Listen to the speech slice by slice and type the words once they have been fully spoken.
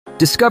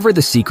Discover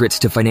the secrets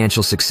to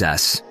financial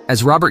success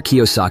as Robert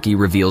Kiyosaki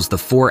reveals the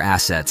 4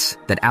 assets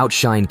that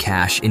outshine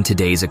cash in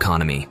today's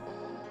economy.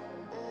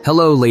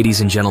 Hello,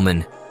 ladies and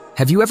gentlemen.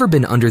 Have you ever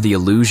been under the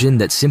illusion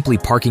that simply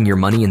parking your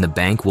money in the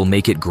bank will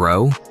make it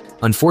grow?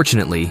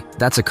 Unfortunately,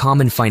 that's a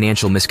common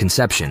financial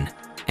misconception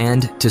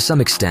and, to some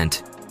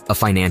extent, a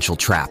financial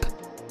trap.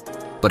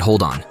 But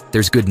hold on,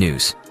 there's good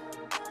news.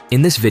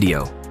 In this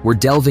video, we're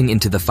delving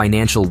into the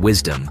financial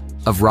wisdom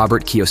of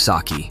Robert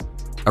Kiyosaki,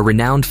 a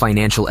renowned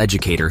financial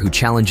educator who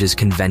challenges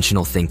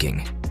conventional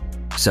thinking.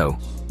 So,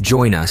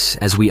 join us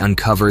as we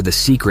uncover the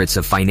secrets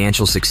of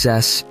financial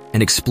success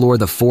and explore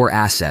the 4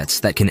 assets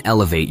that can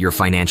elevate your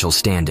financial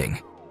standing.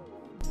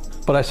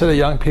 But I say to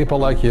young people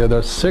like you,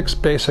 there's 6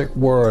 basic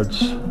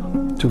words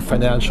to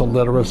financial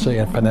literacy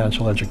and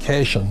financial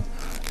education.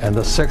 And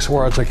the 6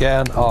 words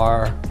again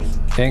are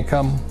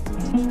income,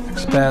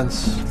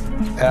 expense,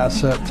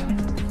 asset,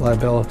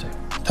 liability.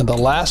 And the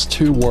last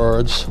 2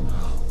 words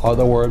are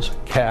the words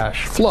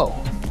cash flow.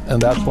 And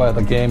that's why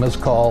the game is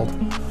called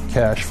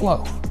cash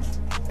flow.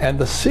 And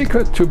the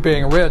secret to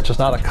being rich is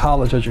not a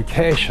college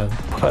education,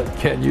 but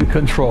can you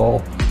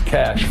control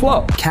cash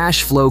flow?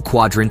 Cashflow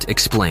Quadrant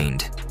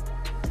explained.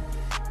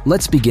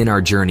 Let's begin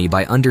our journey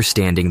by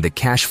understanding the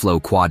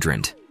Cashflow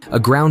Quadrant, a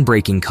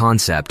groundbreaking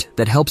concept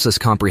that helps us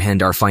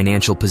comprehend our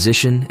financial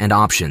position and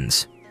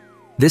options.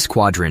 This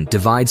quadrant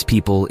divides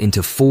people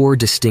into 4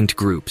 distinct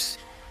groups,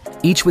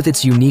 each with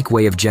its unique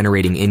way of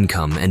generating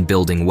income and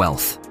building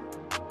wealth.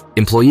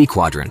 Employee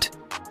Quadrant.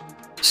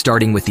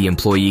 Starting with the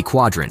Employee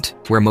Quadrant,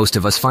 where most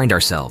of us find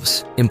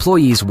ourselves,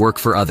 employees work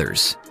for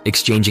others,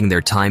 exchanging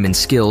their time and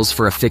skills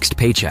for a fixed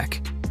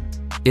paycheck.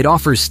 It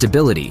offers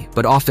stability,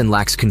 but often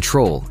lacks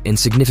control and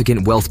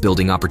significant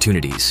wealth-building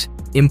opportunities.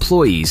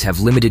 Employees have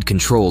limited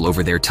control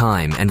over their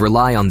time and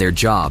rely on their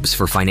jobs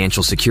for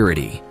financial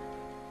security.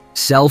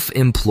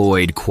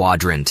 Self-Employed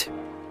Quadrant.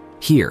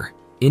 Here,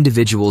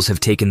 individuals have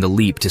taken the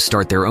leap to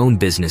start their own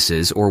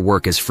businesses or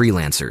work as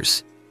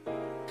freelancers.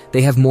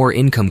 They have more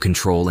income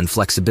control and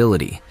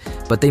flexibility,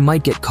 but they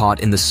might get caught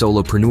in the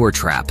solopreneur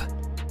trap,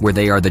 where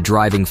they are the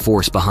driving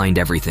force behind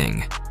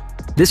everything.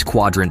 This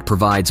quadrant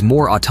provides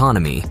more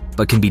autonomy,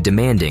 but can be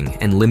demanding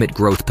and limit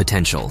growth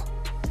potential.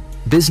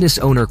 Business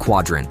Owner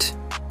Quadrant.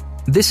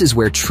 This is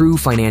where true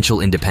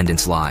financial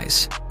independence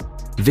lies.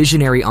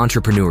 Visionary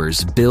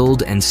entrepreneurs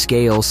build and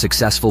scale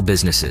successful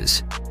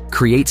businesses,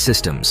 create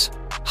systems,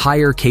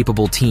 hire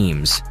capable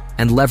teams,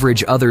 and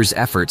leverage others'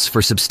 efforts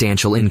for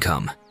substantial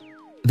income.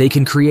 They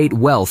can create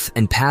wealth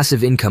and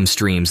passive income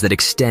streams that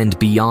extend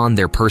beyond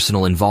their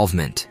personal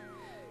involvement.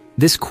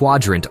 This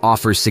quadrant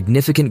offers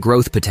significant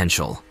growth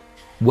potential,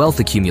 wealth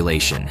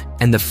accumulation,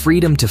 and the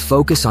freedom to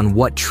focus on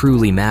what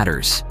truly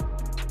matters.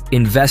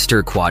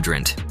 Investor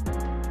Quadrant.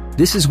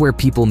 This is where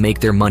people make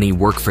their money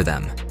work for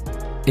them.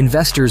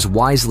 Investors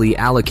wisely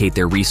allocate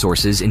their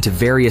resources into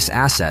various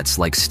assets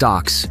like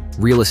stocks,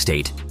 real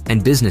estate,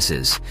 and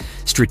businesses,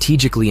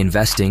 strategically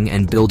investing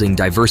and building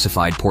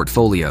diversified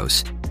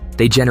portfolios.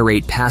 They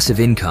generate passive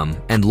income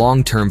and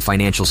long-term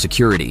financial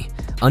security,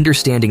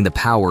 understanding the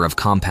power of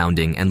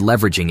compounding and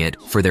leveraging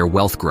it for their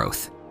wealth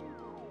growth.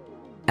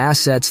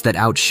 Assets that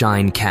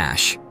outshine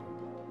cash.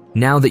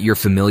 Now that you're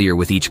familiar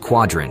with each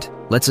quadrant,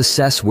 let's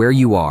assess where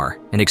you are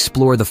and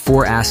explore the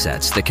 4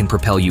 assets that can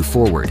propel you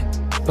forward.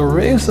 The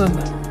reason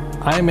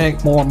I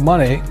make more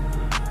money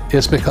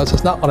is because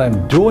it's not what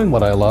I'm doing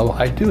what I love.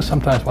 I do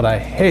sometimes what I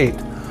hate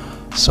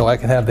so I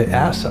can have the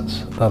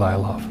assets that I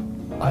love.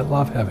 I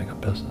love having a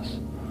business.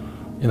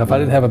 You know, if I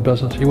didn't have a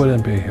business, you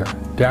wouldn't be here.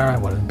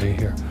 Darren wouldn't be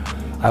here.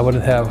 I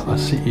wouldn't have a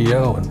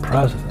CEO and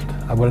president.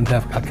 I wouldn't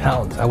have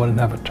accountants. I wouldn't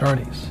have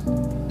attorneys.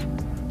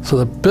 So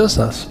the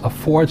business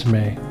affords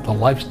me the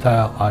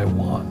lifestyle I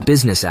want.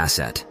 Business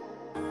asset.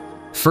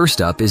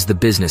 First up is the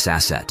business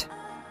asset.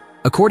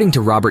 According to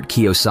Robert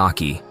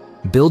Kiyosaki,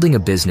 building a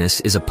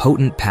business is a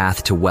potent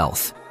path to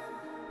wealth.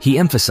 He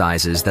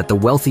emphasizes that the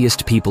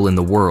wealthiest people in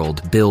the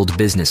world build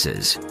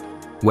businesses.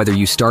 Whether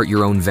you start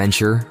your own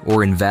venture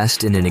or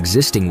invest in an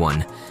existing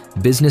one,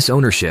 business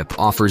ownership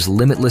offers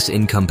limitless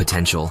income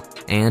potential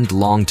and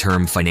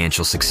long-term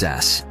financial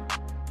success.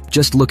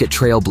 Just look at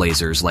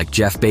trailblazers like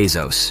Jeff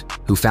Bezos,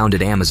 who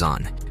founded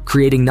Amazon,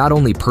 creating not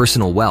only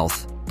personal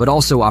wealth, but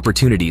also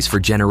opportunities for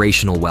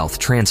generational wealth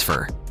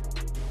transfer.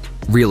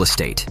 Real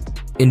estate.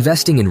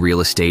 Investing in real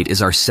estate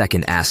is our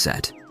second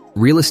asset.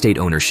 Real estate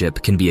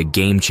ownership can be a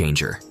game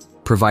changer,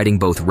 providing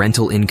both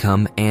rental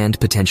income and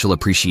potential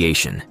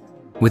appreciation.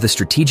 With a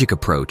strategic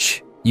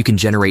approach, you can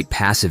generate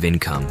passive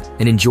income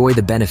and enjoy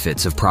the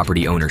benefits of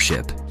property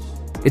ownership.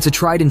 It's a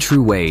tried and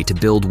true way to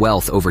build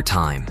wealth over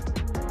time.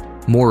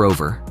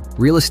 Moreover,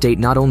 real estate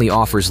not only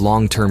offers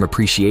long-term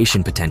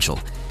appreciation potential,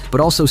 but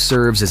also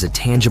serves as a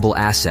tangible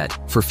asset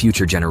for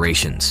future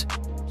generations.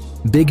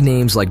 Big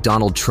names like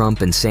Donald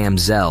Trump and Sam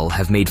Zell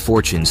have made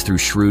fortunes through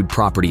shrewd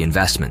property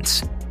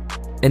investments.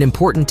 An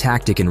important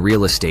tactic in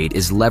real estate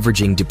is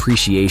leveraging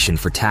depreciation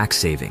for tax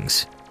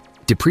savings.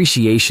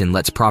 Depreciation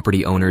lets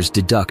property owners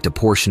deduct a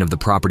portion of the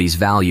property's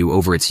value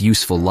over its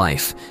useful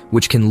life,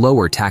 which can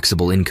lower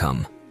taxable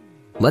income.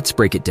 Let's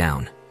break it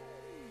down.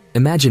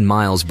 Imagine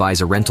Miles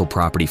buys a rental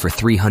property for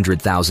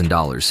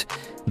 $300,000.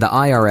 The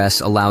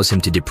IRS allows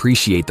him to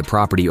depreciate the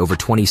property over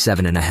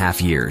 27 and a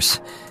half years.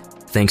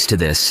 Thanks to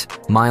this,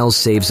 Miles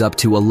saves up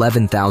to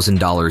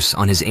 $11,000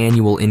 on his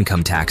annual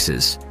income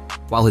taxes.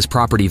 While his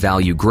property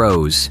value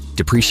grows,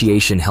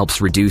 depreciation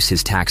helps reduce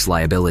his tax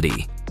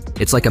liability.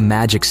 It's like a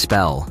magic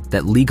spell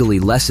that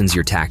legally lessens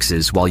your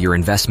taxes while your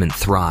investment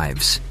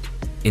thrives.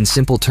 In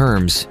simple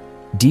terms,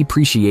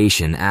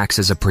 depreciation acts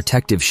as a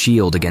protective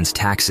shield against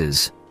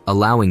taxes,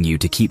 allowing you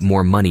to keep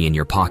more money in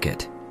your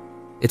pocket.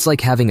 It's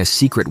like having a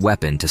secret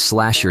weapon to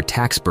slash your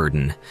tax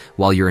burden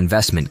while your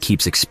investment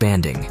keeps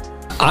expanding.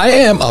 I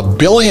am a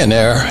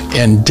billionaire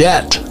in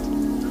debt.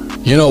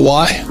 You know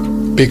why?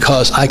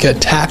 Because I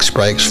get tax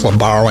breaks for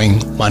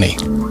borrowing money.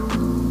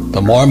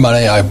 The more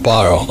money I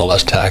borrow, the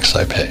less tax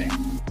I pay.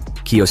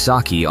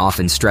 Kiyosaki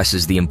often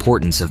stresses the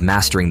importance of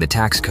mastering the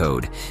tax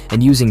code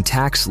and using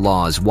tax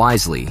laws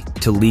wisely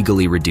to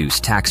legally reduce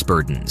tax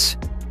burdens.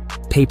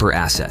 Paper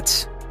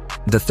assets.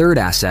 The third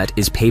asset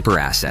is paper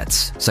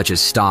assets, such as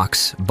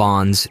stocks,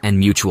 bonds, and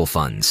mutual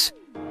funds.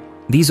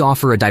 These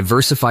offer a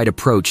diversified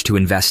approach to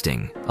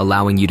investing,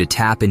 allowing you to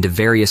tap into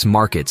various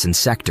markets and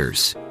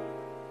sectors.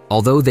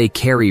 Although they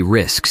carry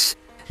risks,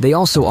 they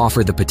also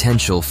offer the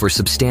potential for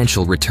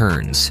substantial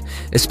returns,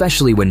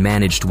 especially when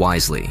managed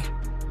wisely.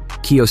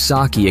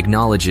 Kiyosaki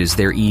acknowledges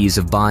their ease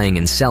of buying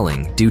and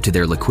selling due to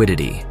their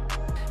liquidity.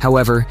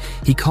 However,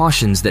 he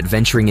cautions that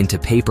venturing into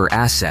paper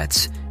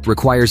assets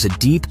requires a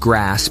deep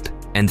grasp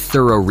and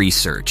thorough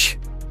research.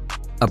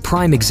 A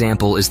prime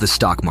example is the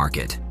stock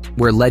market,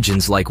 where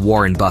legends like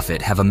Warren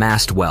Buffett have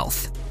amassed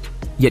wealth.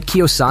 Yet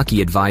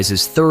Kiyosaki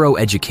advises thorough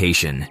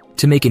education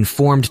to make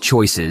informed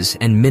choices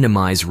and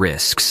minimize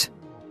risks.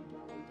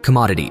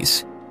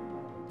 Commodities.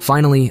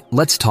 Finally,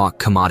 let's talk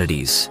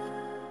commodities.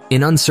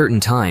 In uncertain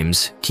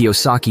times,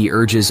 Kiyosaki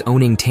urges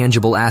owning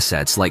tangible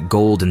assets like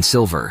gold and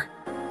silver.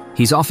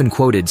 He's often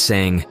quoted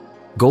saying,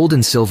 "Gold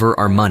and silver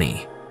are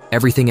money.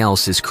 Everything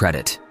else is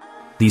credit."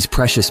 These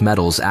precious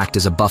metals act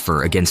as a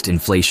buffer against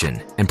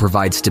inflation and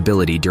provide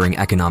stability during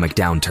economic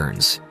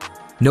downturns.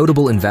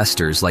 Notable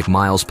investors like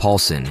Miles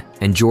Paulson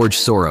and George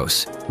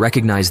Soros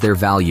recognize their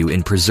value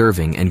in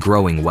preserving and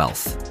growing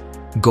wealth.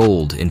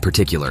 Gold, in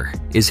particular,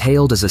 is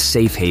hailed as a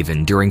safe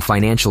haven during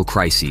financial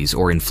crises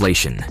or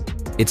inflation.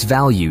 Its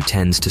value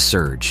tends to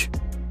surge.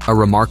 A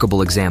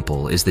remarkable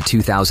example is the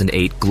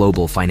 2008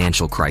 global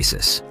financial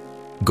crisis.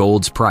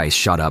 Gold's price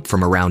shot up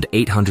from around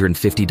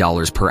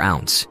 $850 per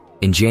ounce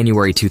in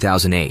January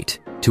 2008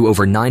 to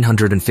over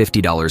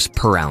 $950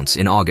 per ounce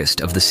in August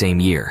of the same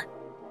year.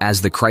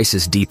 As the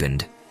crisis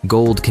deepened,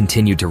 gold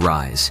continued to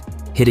rise,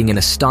 hitting an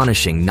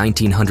astonishing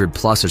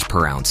 $1,900+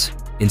 per ounce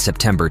in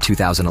September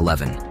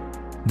 2011.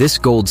 This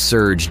gold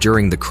surge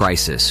during the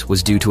crisis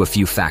was due to a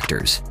few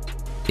factors.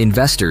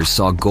 Investors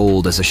saw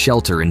gold as a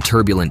shelter in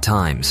turbulent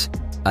times,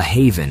 a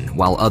haven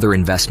while other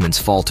investments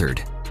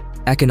faltered.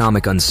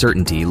 Economic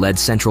uncertainty led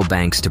central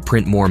banks to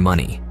print more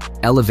money,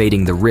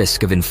 elevating the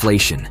risk of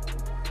inflation.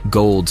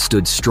 Gold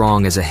stood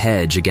strong as a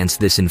hedge against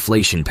this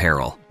inflation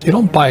peril. You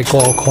don't buy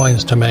gold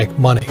coins to make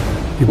money.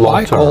 You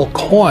buy gold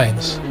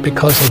coins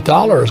because the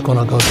dollar is going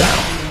to go down.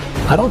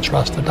 I don't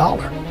trust the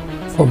dollar.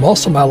 For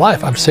most of my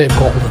life, I've saved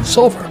gold and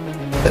silver.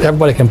 And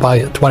everybody can buy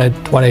a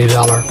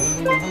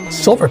 $20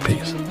 silver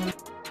piece.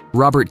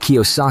 Robert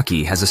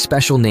Kiyosaki has a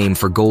special name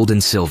for gold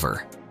and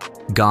silver: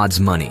 God's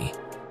money.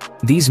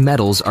 These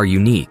metals are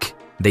unique.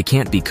 They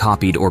can't be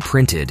copied or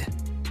printed.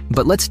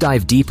 But let's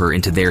dive deeper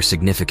into their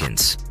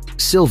significance.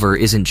 Silver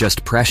isn't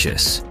just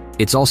precious.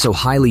 It's also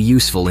highly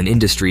useful in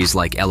industries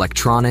like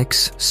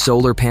electronics,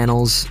 solar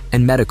panels,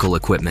 and medical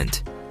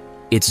equipment.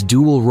 Its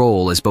dual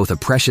role as both a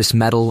precious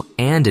metal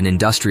and an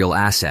industrial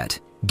asset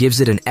gives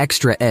it an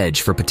extra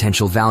edge for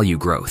potential value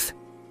growth.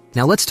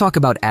 Now let's talk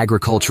about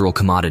agricultural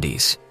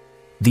commodities.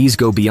 These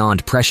go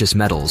beyond precious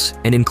metals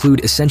and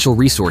include essential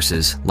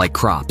resources like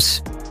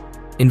crops.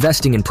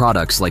 Investing in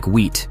products like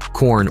wheat,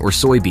 corn, or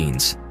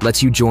soybeans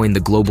lets you join the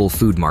global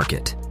food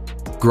market.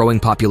 Growing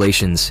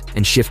populations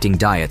and shifting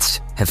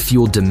diets have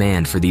fueled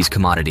demand for these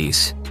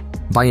commodities.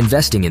 By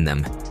investing in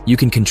them, you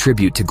can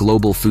contribute to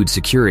global food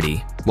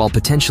security while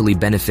potentially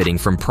benefiting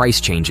from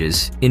price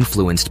changes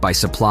influenced by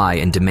supply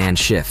and demand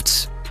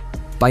shifts.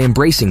 By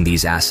embracing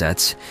these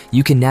assets,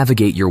 you can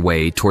navigate your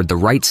way toward the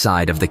right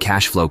side of the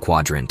Cashflow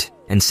Quadrant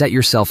and set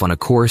yourself on a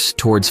course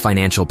towards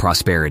financial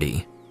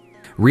prosperity.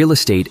 Real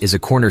estate is a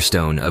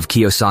cornerstone of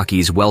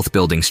Kiyosaki's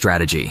wealth-building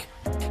strategy.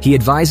 He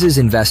advises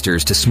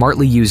investors to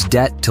smartly use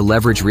debt to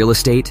leverage real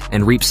estate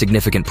and reap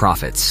significant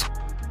profits.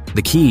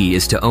 The key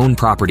is to own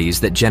properties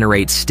that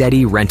generate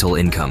steady rental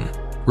income.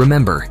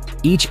 Remember,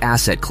 each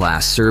asset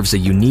class serves a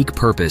unique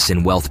purpose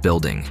in wealth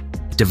building.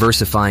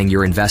 Diversifying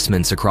your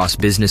investments across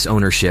business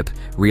ownership,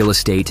 real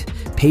estate,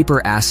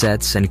 paper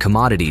assets, and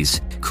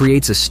commodities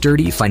creates a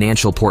sturdy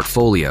financial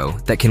portfolio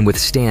that can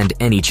withstand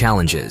any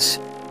challenges.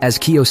 As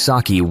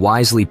Kiyosaki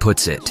wisely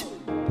puts it,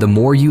 the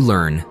more you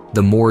learn,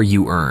 the more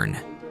you earn.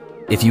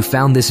 If you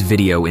found this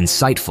video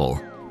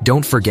insightful,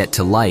 don't forget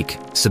to like,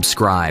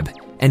 subscribe,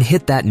 and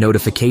hit that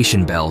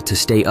notification bell to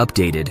stay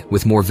updated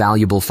with more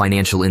valuable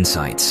financial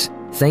insights.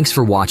 Thanks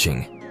for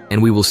watching,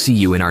 and we will see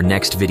you in our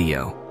next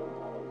video.